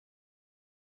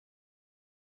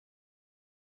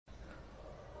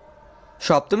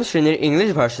সপ্তম শ্রেণীর ইংলিশ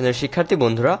ভার্সনের শিক্ষার্থী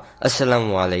বন্ধুরা,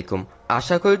 আসসালামু আলাইকুম।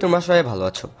 আশা করি তোমরা সবাই ভালো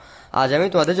আছো। আজ আমি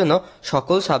তোমাদের জন্য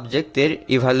সকল সাবজেক্টের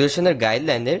ইভ্যালুয়েশনের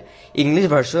গাইডলাইনের ইংলিশ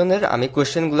ভার্সনের আমি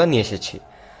কোয়েশ্চেনগুলো নিয়ে এসেছি।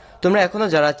 তোমরা এখনও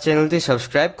যারা চ্যানেলটি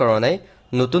সাবস্ক্রাইব করো নাই,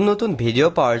 নতুন নতুন ভিডিও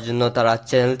পাওয়ার জন্য তারা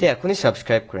চ্যানেলটি এখনই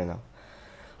সাবস্ক্রাইব করে নাও।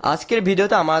 আজকের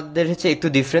ভিডিওটা আমাদের একটু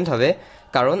ডিফারেন্ট হবে,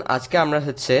 কারণ আজকে আমরা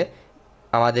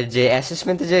আমাদের যে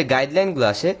অ্যাসেসমেন্টের যে গাইডলাইনগুলো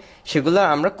আসে সেগুলো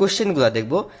আমরা কোশ্চেনগুলো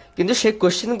দেখব, কিন্তু সেই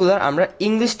কোশ্চেনগুলোর আমরা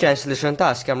ইংলিশ ট্রান্সলেশনটা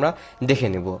আজকে আমরা দেখে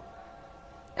নেব।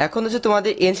 এখন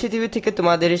তোমাদের এনসিটিভি থেকে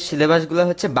তোমাদের সিলেবাসগুলো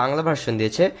বাংলা ভার্সন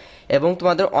দিয়েছে, এবং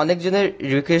তোমাদের অনেকজনের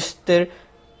রিকোয়েস্টের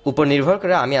উপর নির্ভর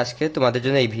করে আমি আজকে তোমাদের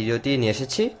জন্য এই ভিডিওটি নিয়ে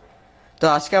এসেছি। তো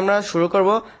আজকে আমরা শুরু করব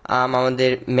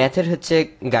আমাদের ম্যাথের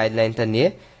গাইডলাইনটা নিয়ে।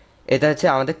 এটা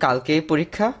আমাদের কালকেই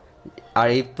পরীক্ষা, আর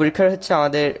এই পরীক্ষার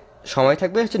আমাদের সময়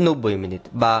থাকবে 90 মিনিট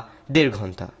বা 1.5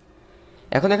 ঘন্টা।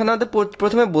 এখন এখানে আমাদের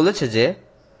প্রথমে বলেছে যে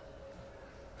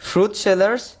fruit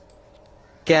sellers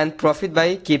can profit by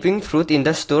keeping fruit in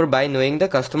the store by knowing the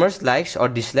customers likes or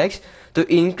dislikes to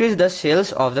increase the cells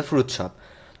of the fruit shop.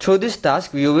 Through this task,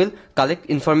 you will collect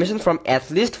information from at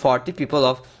least 40 people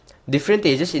of different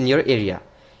ages in your area.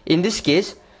 In this case,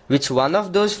 which one of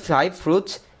those 5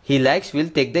 fruits he likes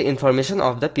will take the information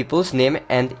of the people's name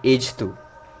and age too.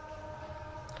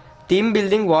 Team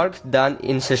building work done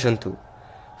in session 2.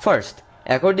 First,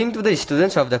 according to the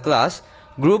students of the class,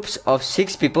 groups of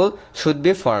 6 people should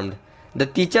be formed. The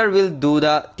teacher will do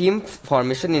the team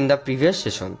formation in the previous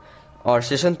session or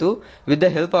session 2 with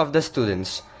the help of the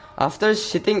students. After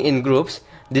sitting in groups,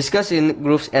 discuss in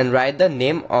groups and write the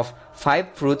name of 5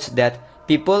 fruits that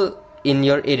people in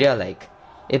your area like.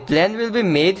 A plan will be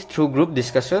made through group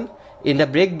discussion in the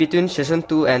break between session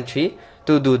 2 and 3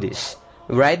 to do this.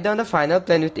 Write down the final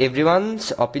plan with everyone's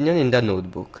opinion in the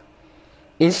notebook.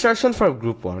 Instruction for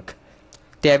group work.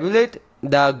 Tabulate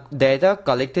the data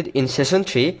collected in session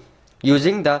 3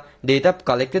 using the data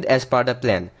collected as per the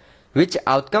plan. Which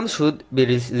outcomes should be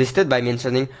listed by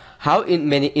mentioning how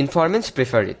many informants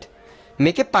prefer it.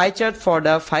 Make a pie chart for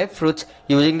the 5 fruits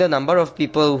using the number of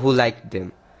people who like them.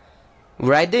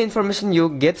 Write the information you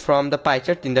get from the pie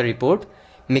chart in the report.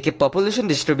 Make a population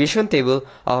distribution table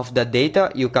of the data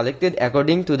you collected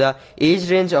according to the age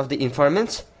range of the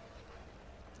informants.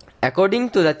 According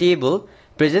to the table,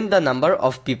 present the number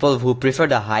of people who prefer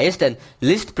the highest and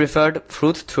least preferred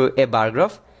fruit through a bar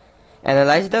graph.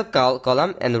 Analyze the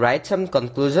column and write some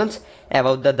conclusions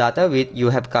about the data you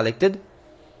have collected.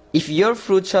 If your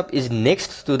fruit shop is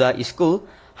next to the school,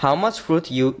 how much fruit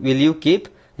will you keep?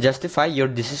 Justify your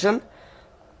decision.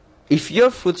 If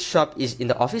your fruit shop is in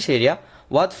the office area,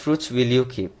 what fruits will you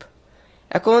keep?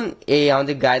 এখন এই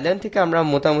আমাদের guideline থেকে আমরা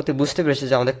মোটামুটি বুঝতে পেরেছি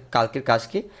যে আমাদের কালকের কাজ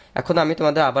কি। এখন আমি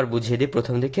তোমাদের আবার বুঝিয়ে দিই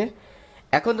প্রথম দিকে।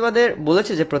 এখন তোমাদের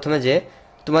বলেছে যে প্রথমে যে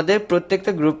তোমাদের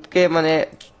প্রত্যেকটা গ্রুপকে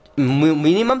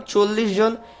মিনিমাম 40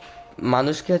 জন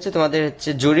মানুষকে তোমাদের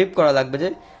জরিপ করা লাগবে, যে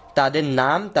তাদের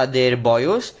নাম, তাদের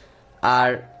বয়স, আর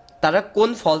তারা কোন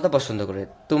ফলটা পছন্দ করে।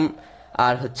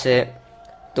 আর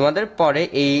তোমাদের পরে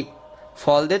এই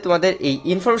ফল দিয়ে তোমাদের এই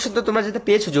ইনফরমেশন তো তোমরা যেটা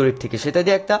পেয়েছো জরিপ থেকে, সেটা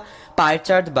দিয়ে একটা পাই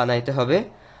চার্ট বানাইতে হবে।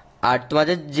 আর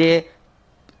তোমাদের যে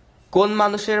কোন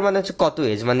মানুষের কত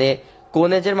এজ, কোন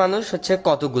এজের মানুষ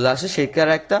কতগুলো আসে, সেটার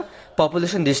একটা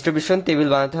পপুলেশন ডিস্ট্রিবিউশন টেবিল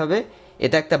বানাতে হবে।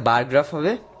 এটা একটা বার গ্রাফ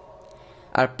হবে।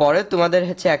 আর পরে তোমাদের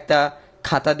একটা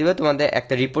খাতা দিবে তোমাদের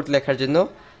একটা রিপোর্ট লেখার জন্য।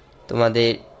 তোমাদের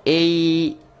এই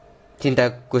চিন্তা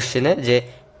কোশ্চেনে যে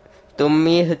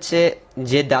তুমি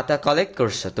যে ডাটা কালেক্ট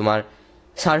করছো তোমার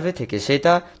সার্ভে থেকে,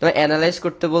 সেটা তোমার অ্যানালাইজ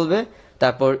করতে বলবে।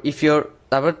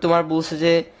 তারপর তোমার বলছে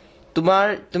যে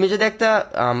তুমি যদি একটা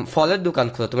ফলের দোকান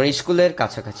খোলো তোমার স্কুলের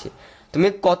কাছাকাছি, তুমি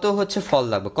কত ফল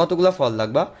লাগবে, কতগুলো ফল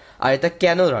লাগবা, আর এটা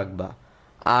কেন রাখবা।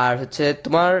 আর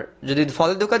তোমার যদি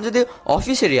ফলের দোকান যদি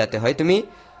অফিস এরিয়াতে হয়, তুমি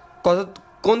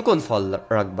কোন কোন ফল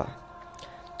রাখবা।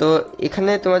 তো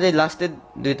এখানে তোমাদের লাস্টের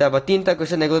 2টা বা 3টা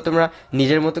কোশ্চেন, এগুলো তোমরা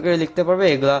নিজের মতো করে লিখতে পারবে।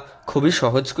 এগুলা খুবই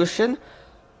সহজ কোশ্চেন।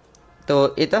 তো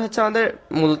এটা আমাদের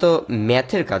মূলত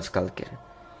ম্যাথের কাজ কালকের।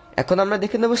 এখন আমরা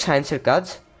দেখে নেব সায়েন্সের কাজ।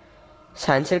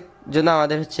 সায়েন্সের জন্য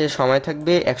আমাদের সময়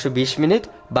থাকবে 120 মিনিট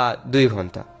বা 2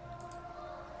 ঘন্টা।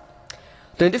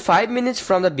 25 minutes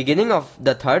from the beginning of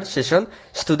the third session,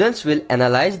 students will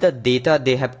analyze the data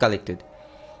they have collected.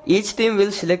 Each team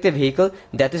will select a vehicle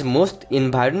that is most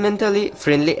environmentally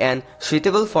friendly and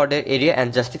suitable for their area and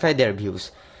justify their views.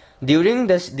 During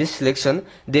this selection,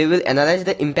 they will analyze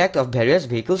the impact of various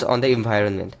vehicles on the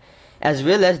environment, as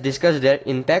well as discuss their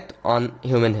impact on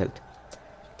human health.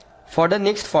 For the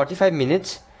next 45 minutes,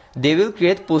 they will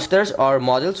create posters or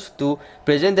models to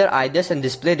present their ideas and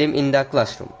display them in the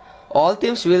classroom. All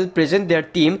teams will present their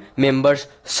team members'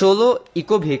 solo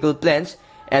eco-vehicle plans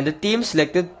and the team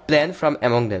selected plan from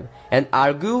among them and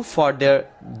argue for their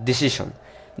decision.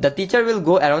 The teacher will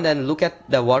go around and look at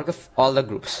the work of all the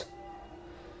groups.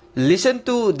 Listen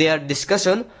to their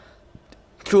discussion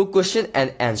through question and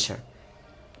answer.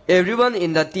 Everyone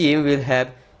in the team will have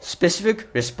specific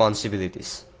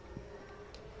responsibilities.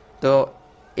 তো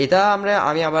এটা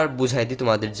আমি আবার বুঝাই দিই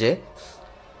তোমাদের যে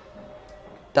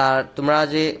তোমরা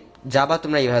যে যাবা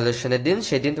তোমরা ইভ্যালুয়েশনের দিন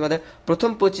সেদিন তোমাদের প্রথম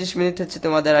 25 মিনিট হচ্ছে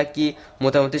তোমাদের আর কি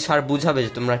মোটামুটি স্যার বুঝাবে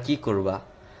যে তোমরা কি করবা,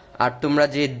 আর তোমরা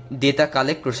যে ডেটা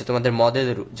কালেক্ট করছো তোমাদের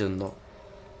মডেলের জন্য।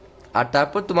 আর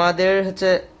তারপর তোমাদের হচ্ছে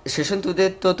সেশন 2তে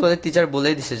তো তোমাদের টিচার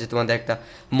বলেই দিছে যে তোমাদের একটা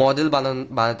মডেল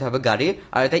বানাতে হবে গাড়ির,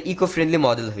 আর এটা ইকো ফ্রেন্ডলি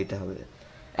মডেল হইতে হবে।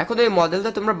 এখন এই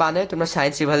মডেলটা তোমরা বানায় তোমরা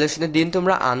সায়েন্স ইভ্যালুয়েশনের দিন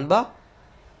তোমরা আনবা।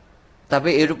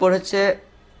 তারপরে এর উপর হচ্ছে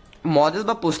মডেল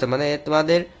বা পোস্টার, মানে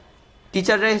তোমাদের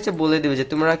টিচাররাই হচ্ছে বলে দেবে যে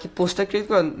তোমরা কি পোস্টার ক্রিয়েট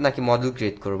করো নাকি মডেল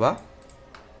ক্রিয়েট করবা।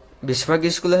 বেশিরভাগ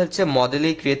স্কুলে হচ্ছে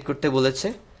মডেলই ক্রিয়েট করতে বলেছে।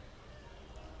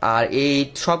 আর এই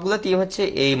সবগুলো টিম হচ্ছে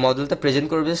এই মডেলটা প্রেজেন্ট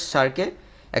করবে স্যারকে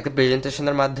একটা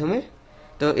প্রেজেন্টেশনের মাধ্যমে।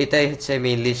 তো এটাই হচ্ছে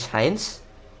মেইনলি সায়েন্স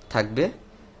থাকবে।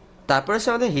 তারপর হচ্ছে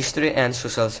আমাদের হিস্ট্রি অ্যান্ড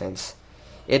সোশ্যাল সায়েন্স।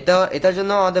 এটার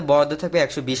জন্য আমাদের বরাদ্দ থাকবে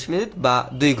 120 মিনিট বা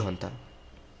 2 ঘন্টা।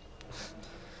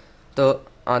 তো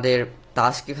আমাদের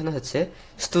টাস্ক এখানে হচ্ছে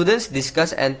students discuss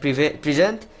and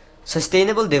present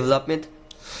sustainable development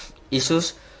issues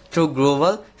through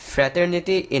global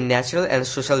fraternity in natural and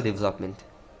social development.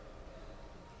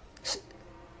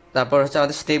 তারপর হচ্ছে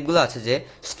আমাদের স্টেপগুলো আছে যে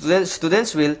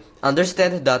students will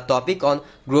understand the topic on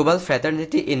global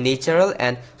fraternity in natural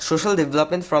and social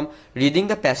development from reading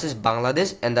the passage Bangladesh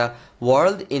and the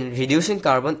world in reducing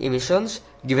carbon emissions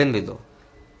given below.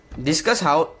 Discuss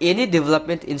how any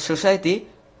development in society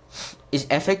is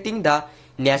affecting the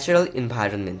natural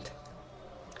environment.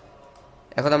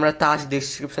 এখন আমরা task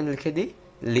description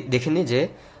দেখে নিই যে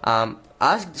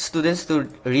ask students to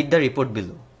read the report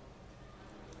below.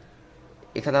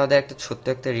 এখানে আমাদের একটা ছোট্ট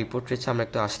একটা রিপোর্ট রয়েছে, আমরা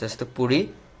একটু আস্তে আস্তে পড়ি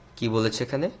কি বলেছে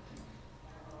এখানে।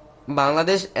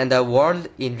 Bangladesh and the world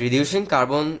in reducing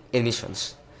carbon emissions.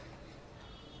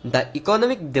 The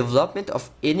economic development of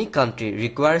any country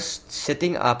requires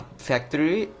setting up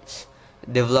factories,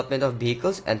 development of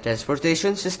vehicles and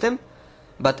transportation system,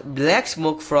 but black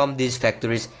smoke from these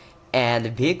factories and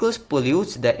vehicles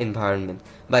pollutes the environment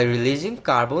by releasing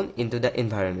carbon into the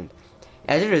environment.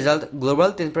 As a result, global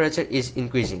temperature is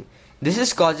increasing. This is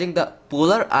causing the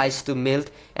polar ice to melt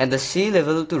and the sea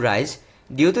level to rise.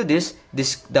 Due to this,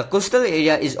 the coastal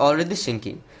area is already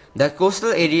sinking. The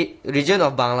coastal region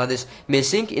of Bangladesh may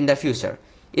sink in the future.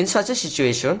 In such a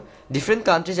situation, different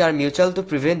countries are mutual to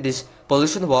prevent this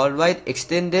pollution worldwide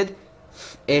extended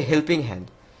a helping hand.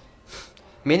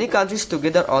 Many countries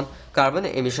together on carbon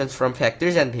emissions from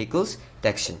factories and vehicles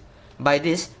taxation. By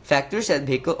this, factories and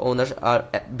vehicle owners are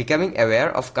becoming aware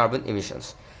of carbon emissions.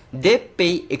 They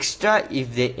pay extra if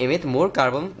they emit more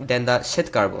carbon than the set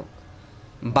carbon.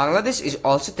 Bangladesh is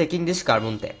also taking this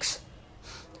carbon tax.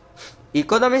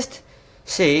 Economists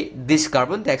say this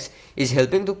carbon tax is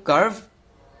helping to curb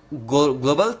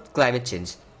global climate change.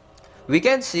 We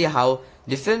can see how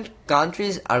different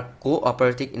countries are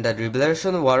cooperating in the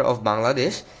liberation war of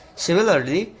Bangladesh.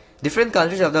 Similarly, different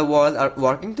countries of the world are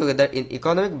working together in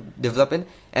economic development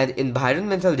and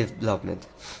environmental development.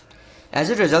 As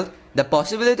a result, the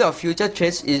possibility of future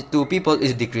threats to people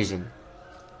is decreasing.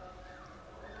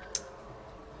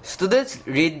 Students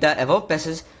read the above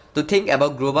passage to think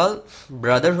about global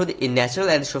brotherhood in natural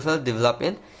and social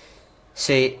development.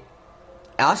 Say,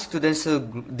 ask students to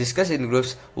discuss in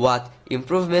groups what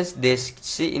improvements they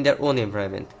see in their own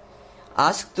environment.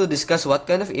 Ask to discuss what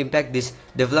kind of impact this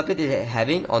development is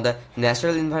having on the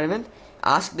natural environment.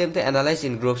 Ask them to analyze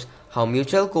in groups how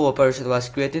mutual cooperation was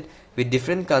created with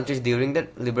different countries during the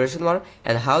liberation war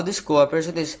and how this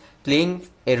cooperation is playing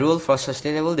a role for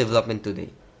sustainable development today.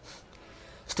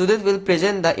 Students will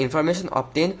present the information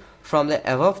obtained from the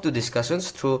above to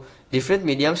discussions through different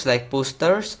mediums like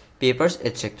posters, papers,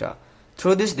 etc.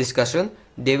 Through this discussion,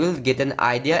 they will get an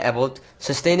idea about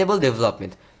sustainable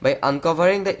development by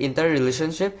uncovering the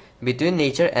interrelationship between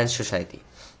nature and society.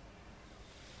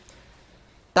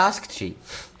 Task 3.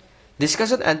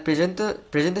 Discussion and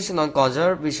presentation on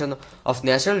conservation of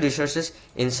natural resources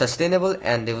in sustainable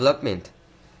and development.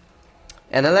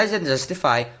 Analyze and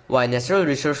justify why natural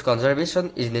resource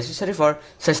conservation is necessary for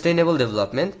sustainable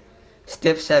development.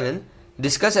 Step 7.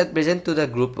 Discuss and present to the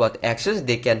group what actions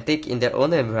they can take in their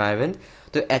own environment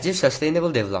to achieve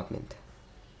sustainable development.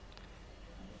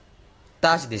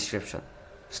 Task description.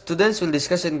 Students will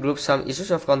discuss in groups some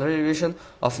issues of conservation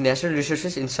of natural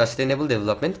resources in sustainable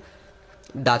development.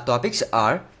 The topics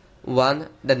are 1.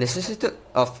 The necessity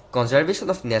of conservation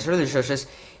of natural resources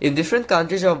in different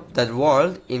countries of the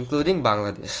world, including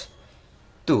Bangladesh.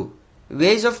 2.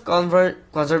 Ways of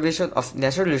conservation of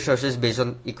natural resources based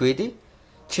on equity.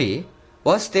 3.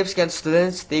 What steps can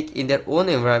students take in their own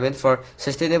environment for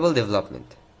sustainable development?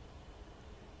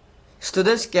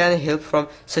 Students can help from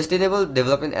sustainable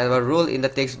development and a role in the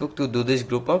textbook to do this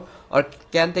group work, or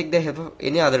can take the help of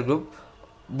any other group,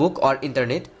 book or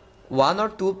internet. 1 or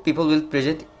 2 people will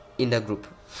present in the group.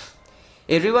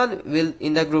 Everyone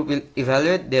in the group will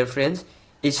evaluate their friends.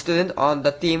 Each student on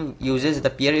the team uses the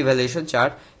peer evaluation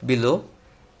chart below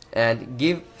and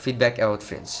give feedback about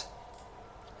friends.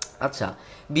 আচ্ছা,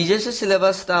 বিজেএসের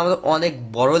সিলেবাসটা আমাদের অনেক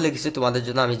বড় লেগেছে তোমাদের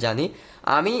জন্য, আমি জানি।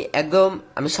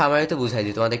 আমি সামারিতে বুঝাই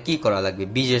দিই তোমাদের কি করা লাগবে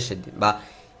বিজেএসের দিন বা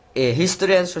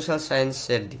হিস্টোরি অ্যান্ড সোশ্যাল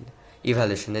সায়েন্সের দিন,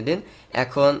 ইভ্যালুয়েশনের দিন।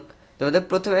 এখন তোমাদের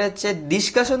প্রথমে হচ্ছে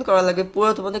ডিসকাশন করা লাগবে। পুরো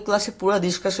তোমাদের ক্লাসে পুরো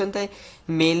ডিসকাশনটাই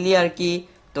মেইনলি আর কি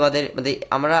তোমাদের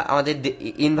আমাদের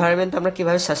এনভায়রনমেন্ট আমরা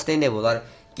কিভাবে সাস্টেইনেবল, আর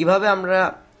কিভাবে আমরা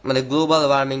গ্লোবাল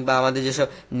ওয়ার্মিং বা আমাদের যেসব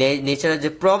নেচারের যে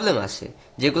প্রবলেম আছে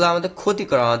যেগুলো আমাদের ক্ষতি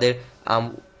করে আমাদের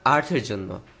আর্থের জন্য,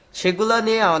 সেগুলো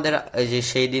নিয়ে আমাদের যে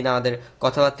সেই দিন আমাদের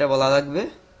কথাবার্তা বলা লাগবে।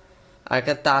 আর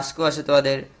একটা টাস্কও আছে,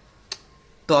 তোমাদের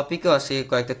টপিকও আছে,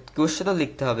 কয়েকটা কোয়েশ্চেনও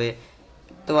লিখতে হবে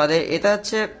তোমাদের। এটা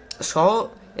হচ্ছে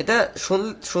এটা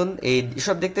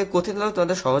এইসব দেখতে কঠিন হলেও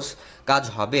তোমাদের সহজ কাজ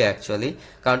হবে অ্যাকচুয়ালি,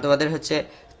 কারণ তোমাদের হচ্ছে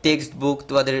টেক্সট বুক,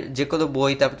 তোমাদের যে কোনো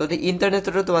বই, তারপর তোমাদের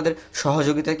ইন্টারনেটেরও তোমাদের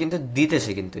সহযোগিতা কিন্তু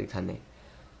দিতেছে কিন্তু এখানে।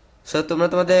 সো তোমরা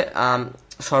তোমাদের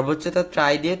সর্বোচ্চটা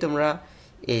ট্রাই দিয়ে তোমরা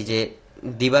এই যে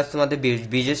দিবা তোমাদের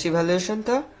বিজেএস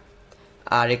ইভ্যালুয়েশনটা।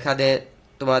 আর এখানে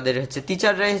তোমাদের হচ্ছে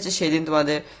টিচাররাই হচ্ছে সেদিন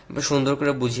তোমাদের সুন্দর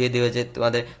করে বুঝিয়ে দেবে যে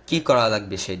তোমাদের কি করা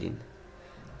লাগবে সেদিন।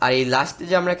 আর এই লাস্টে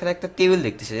যে আমরা এখানে একটা টেবিল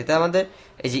দেখতেছি, এটা আমাদের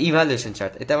এই যে ইভ্যালুয়েশন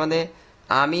চার্ট, এটা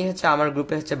আমি হচ্ছে আমার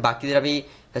গ্রুপে হচ্ছে বাকিদের আমি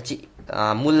হচ্ছে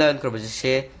মূল্যায়ন করবো যে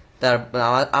সে তার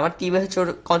আমার টিমে হচ্ছে ওর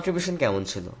কন্ট্রিবিউশন কেমন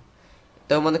ছিল।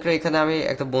 তো মনে করো এখানে আমি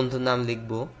একটা বন্ধুর নাম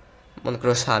লিখবো, মনে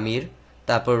করো স্বামীর,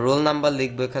 তারপর রোল নাম্বার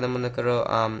লিখবো এখানে মনে করো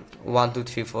 1 2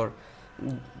 3 4।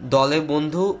 দলে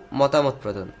বন্ধু মতামত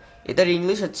প্রদান, এটার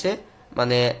ইংলিশ হচ্ছে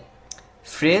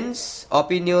ফ্রেন্ডস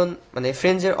অপিনিয়ন,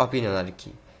 ফ্রেন্ডসের অপিনিয়ন আর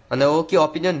কি, ও কি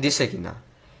অপিনিয়ন দিছে কিনা।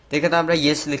 তো এখানে আমরা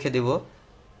ইয়েস লিখে দেব।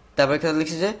 তারপর এখানে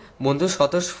লিখছে যে বন্ধু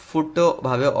স্বতঃস্ফূর্ত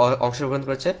ভাবে অংশগ্রহণ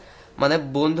করছে,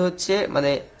 বন্ধু হচ্ছে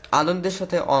আনন্দের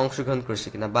সাথে অংশগ্রহণ করছে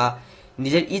কিনা, বা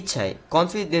নিজের ইচ্ছায়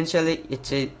কনফিডেন্সিয়ালি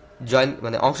জয়েন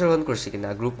অংশগ্রহণ করছে কিনা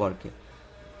গ্রুপ ওয়ার্কে।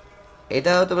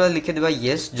 এটাও তোমরা লিখে দেবা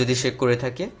ইয়েস যদি সে করে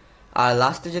থাকে। আর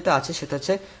লাস্টে যেটা আছে সেটা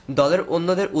হচ্ছে দলের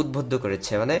অন্যদের উদ্বুদ্ধ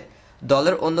করেছে,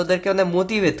 দলের অন্যদেরকে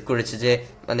মোটিভেট করেছে যে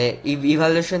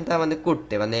ইভ্যালুয়েশনটা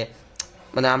করতে,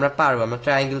 আমরা পারবো, আমরা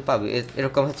ট্রায়াঙ্গেল পাবো,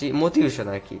 এরকম হচ্ছে মোটিভেশন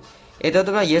আর কি। এটাও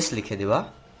তোমরা ইয়েস লিখে দিবা।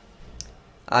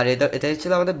 আর এটাই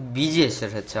ছিল আমাদের বিজিএস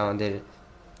এর হচ্ছে আমাদের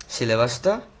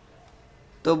সিলেবাসটা।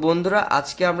 তো বন্ধুরা,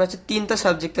 আজকে আমরা হচ্ছে 3টা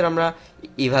সাবজেক্টের আমরা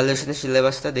ইভ্যালুয়েশনের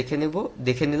সিলেবাসটা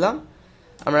দেখে নিলাম।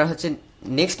 আমরা হচ্ছে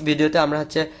নেক্সট ভিডিওতে আমরা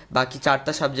হচ্ছে বাকি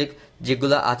 4টা সাবজেক্ট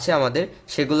যেগুলো আছে আমাদের,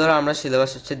 সেগুলোর আমরা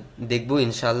সিলেবাস হচ্ছে দেখবো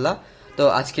ইনশাল্লাহ। তো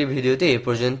আজকের ভিডিওতে এই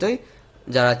পর্যন্তই।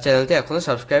 যারা চ্যানেলটি এখনো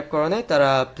সাবস্ক্রাইব করো নাই তারা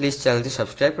প্লিজ চ্যানেলটি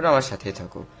সাবস্ক্রাইব করে আমার সাথেই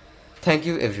থাকো। Thank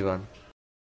you everyone.